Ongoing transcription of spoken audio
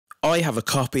I have a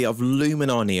copy of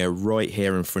Luminar NEO right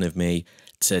here in front of me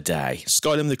today.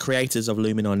 Skylum, the creators of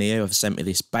Luminar NEO, have sent me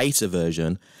this beta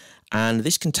version, and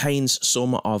this contains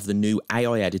some of the new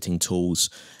AI editing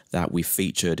tools that we've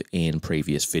featured in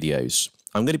previous videos.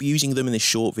 I'm going to be using them in this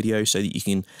short video so that you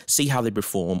can see how they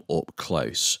perform up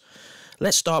close.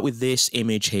 Let's start with this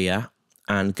image here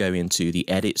and go into the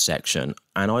edit section,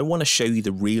 and I want to show you the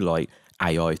Relight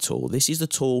AI tool. This is the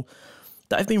tool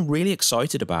that I've been really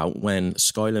excited about when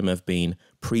Skylum have been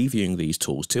previewing these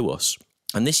tools to us.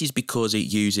 And this is because it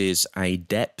uses a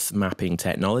depth mapping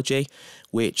technology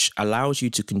which allows you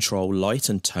to control light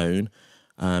and tone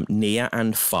near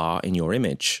and far in your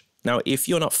image. Now, if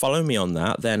you're not following me on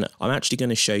that, then I'm actually going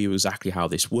to show you exactly how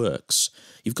this works.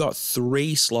 You've got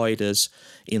 3 sliders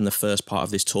in the first part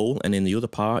of this tool, and in the other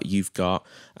part, you've got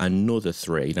another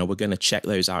 3. Now, we're going to check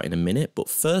those out in a minute, but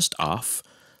first off,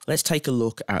 let's take a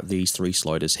look at these 3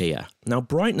 sliders here. Now,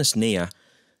 brightness near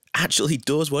actually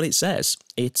does what it says.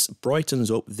 It brightens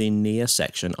up the near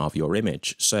section of your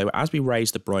image. So as we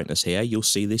raise the brightness here, you'll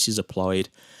see this is applied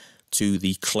to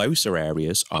the closer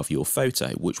areas of your photo,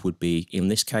 which would be, in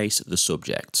this case, the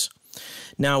subject.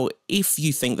 Now, if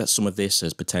you think that some of this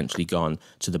has potentially gone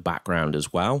to the background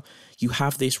as well, you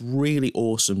have this really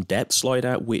awesome depth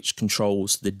slider which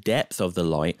controls the depth of the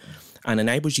light and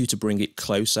enables you to bring it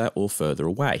closer or further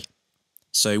away.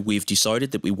 So we've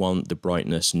decided that we want the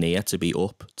brightness near to be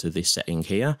up to this setting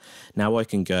here. Now I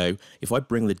can go, if I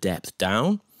bring the depth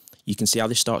down, you can see how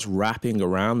this starts wrapping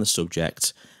around the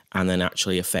subject and then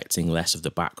actually affecting less of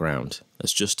the background.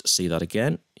 Let's just see that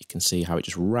again. You can see how it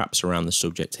just wraps around the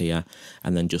subject here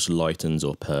and then just lightens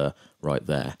up her right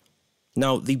there.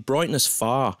 Now, the brightness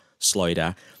far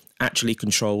slider actually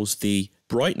controls the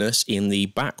brightness in the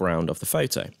background of the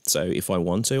photo. So if I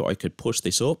want to, I could push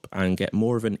this up and get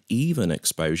more of an even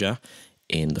exposure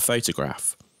in the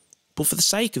photograph. But for the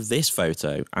sake of this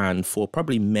photo, and for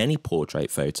probably many portrait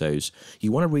photos,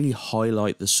 you want to really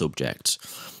highlight the subject.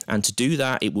 And to do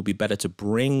that, it will be better to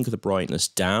bring the brightness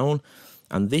down,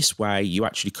 and this way you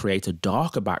actually create a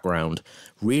darker background,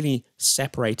 really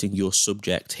separating your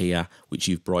subject here, which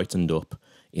you've brightened up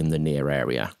in the near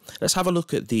area. Let's have a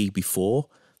look at the before.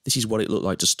 This is what it looked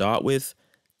like to start with,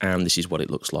 and this is what it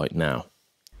looks like now.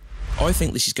 I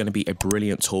think this is going to be a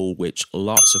brilliant tool which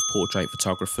lots of portrait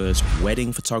photographers,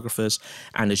 wedding photographers,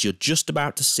 and as you're just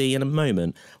about to see in a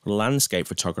moment, landscape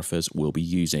photographers will be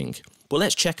using. But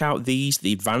let's check out the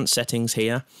advanced settings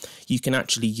here. You can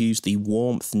actually use the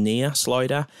warmth near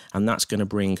slider, and that's going to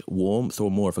bring warmth or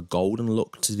more of a golden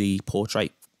look to the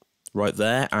portrait right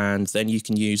there, and then you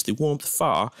can use the warmth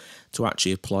far to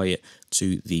actually apply it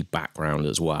to the background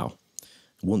as well.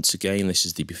 Once again, this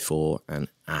is the before and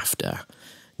after.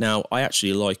 Now, I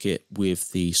actually like it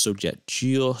with the subject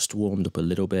just warmed up a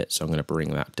little bit, so I'm going to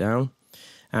bring that down.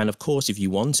 And of course, if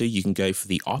you want to, you can go for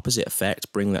the opposite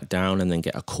effect, bring that down and then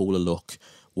get a cooler look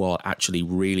while actually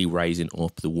really raising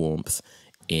up the warmth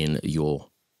in your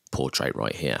portrait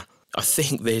right here. I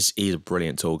think this is a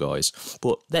brilliant tool, guys.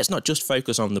 But let's not just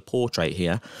focus on the portrait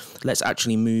here. Let's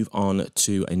actually move on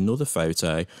to another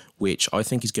photo, which I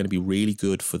think is going to be really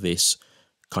good for this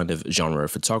kind of genre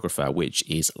of photographer, which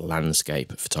is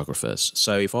landscape photographers.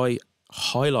 So if I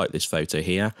highlight this photo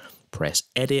here, press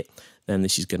edit, then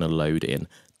this is going to load in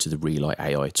to the Relight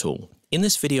AI tool. In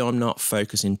this video, I'm not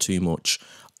focusing too much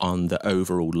on the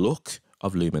overall look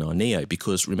of Luminar NEO,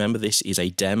 because remember, this is a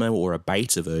demo or a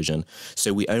beta version,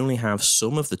 so we only have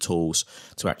some of the tools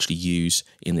to actually use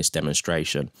in this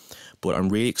demonstration. But I'm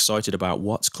really excited about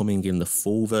what's coming in the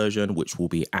full version, which will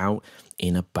be out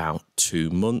in about 2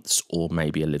 months or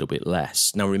maybe a little bit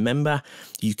less. Now remember,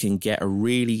 you can get a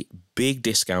really big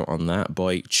discount on that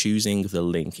by choosing the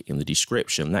link in the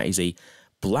description. That is a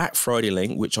Black Friday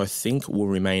link, which I think will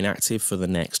remain active for the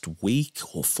next week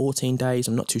or 14 days.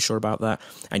 I'm not too sure about that.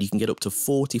 And you can get up to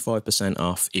 45%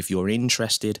 off if you're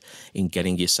interested in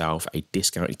getting yourself a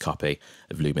discounted copy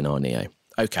of Luminar NEO.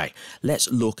 Okay,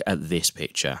 let's look at this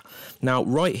picture. Now,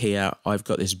 right here, I've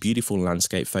got this beautiful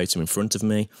landscape photo in front of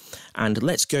me, and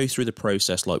let's go through the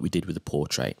process like we did with the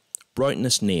portrait.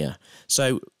 Brightness near.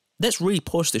 So let's really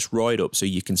push this right up so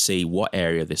you can see what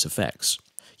area this affects.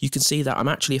 You can see that I'm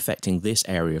actually affecting this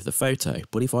area of the photo,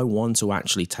 but if I want to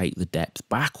actually take the depth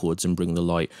backwards and bring the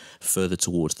light further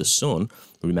towards the sun,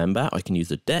 remember, I can use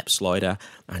the depth slider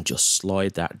and just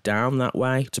slide that down that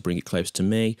way to bring it close to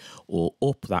me, or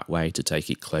up that way to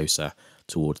take it closer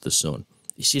towards the sun.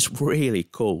 It's just really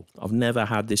cool. I've never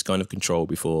had this kind of control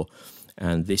before,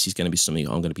 and this is going to be something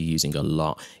I'm going to be using a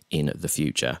lot in the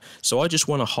future. So I just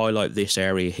want to highlight this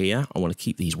area here. I want to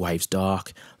keep these waves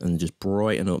dark and just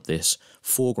brighten up this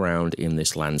foreground in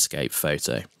this landscape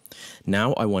photo.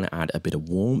 Now I want to add a bit of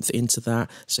warmth into that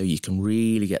so you can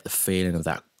really get the feeling of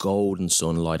that golden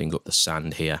sun lighting up the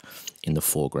sand here in the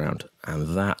foreground.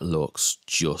 And that looks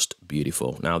just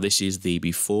beautiful. Now this is the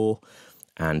before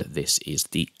and this is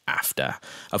the after.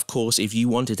 Of course, if you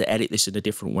wanted to edit this in a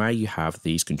different way, you have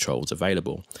these controls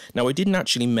available. Now, I didn't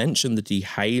actually mention the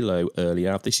dehalo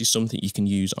earlier. This is something you can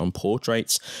use on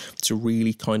portraits to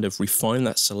really kind of refine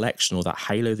that selection or that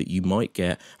halo that you might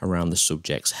get around the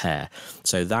subject's hair.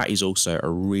 So that is also a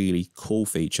really cool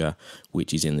feature,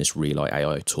 which is in this Relight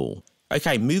AI tool.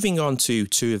 Okay, moving on to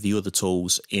two of the other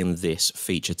tools in this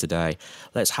feature today.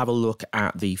 Let's have a look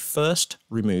at the first,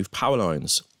 remove power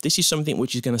lines. This is something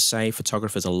which is going to save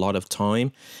photographers a lot of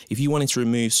time. If you wanted to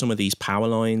remove some of these power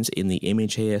lines in the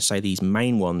image here, say these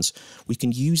main ones, we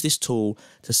can use this tool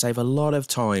to save a lot of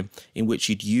time in which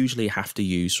you'd usually have to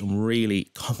use some really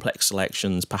complex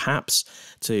selections, perhaps,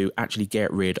 to actually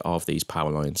get rid of these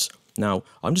power lines. Now,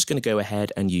 I'm just going to go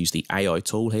ahead and use the AI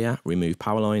tool here, remove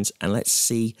power lines, and let's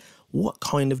see what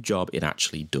kind of job it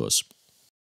actually does.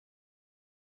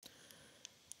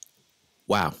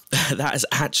 Wow, that has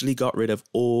actually got rid of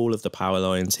all of the power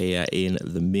lines here in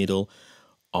the middle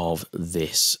of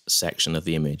this section of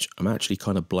the image. I'm actually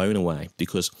kind of blown away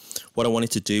because what I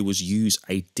wanted to do was use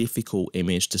a difficult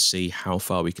image to see how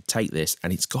far we could take this,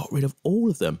 and it's got rid of all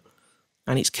of them.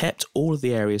 And it's kept all of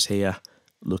the areas here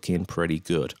looking pretty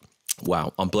good.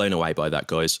 Wow, I'm blown away by that,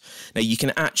 guys. Now, you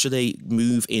can actually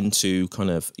move into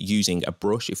kind of using a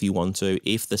brush if you want to.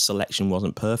 If the selection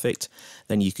wasn't perfect,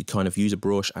 then you could kind of use a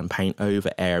brush and paint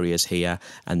over areas here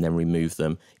and then remove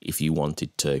them if you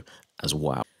wanted to as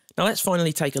well. Now, let's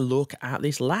finally take a look at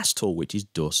this last tool, which is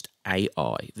Dust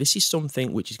AI. This is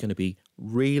something which is going to be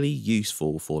really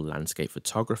useful for landscape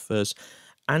photographers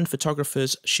and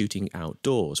photographers shooting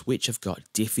outdoors, which have got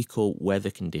difficult weather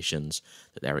conditions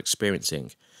that they're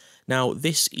experiencing. Now,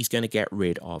 this is going to get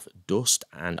rid of dust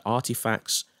and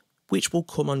artifacts which will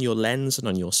come on your lens and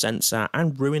on your sensor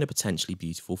and ruin a potentially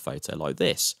beautiful photo like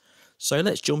this. So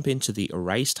let's jump into the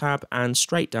Erase tab, and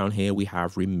straight down here we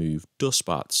have Remove Dust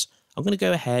Spots. I'm going to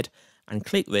go ahead and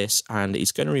click this, and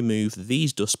it's going to remove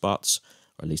these dust spots,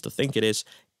 or at least I think it is,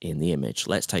 in the image.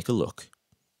 Let's take a look.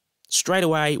 Straight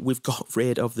away, we've got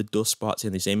rid of the dust spots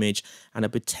in this image, and a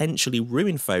potentially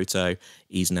ruined photo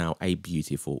is now a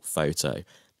beautiful photo.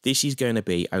 This is going to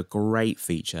be a great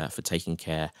feature for taking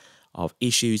care of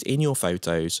issues in your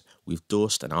photos with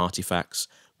dust and artifacts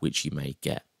which you may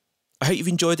get. I hope you've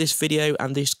enjoyed this video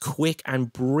and this quick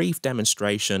and brief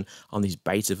demonstration on this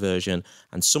beta version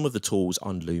and some of the tools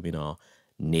on Luminar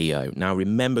NEO. Now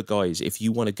remember, guys, if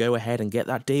you want to go ahead and get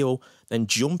that deal, then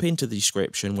jump into the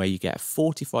description where you get a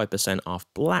 45% off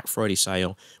Black Friday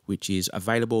sale, which is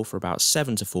available for about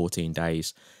 7 to 14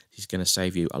 days. This is going to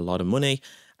save you a lot of money,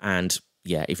 and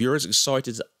yeah, if you're as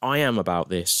excited as I am about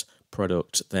this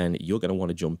product, then you're going to want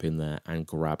to jump in there and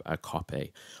grab a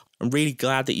copy. I'm really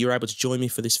glad that you're able to join me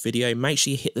for this video. Make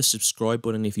sure you hit the subscribe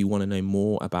button if you want to know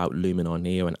more about Luminar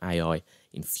NEO and AI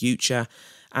in future,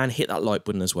 and hit that like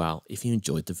button as well if you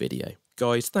enjoyed the video.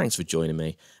 Guys, thanks for joining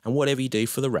me, and whatever you do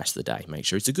for the rest of the day, make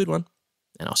sure it's a good one,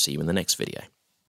 and I'll see you in the next video.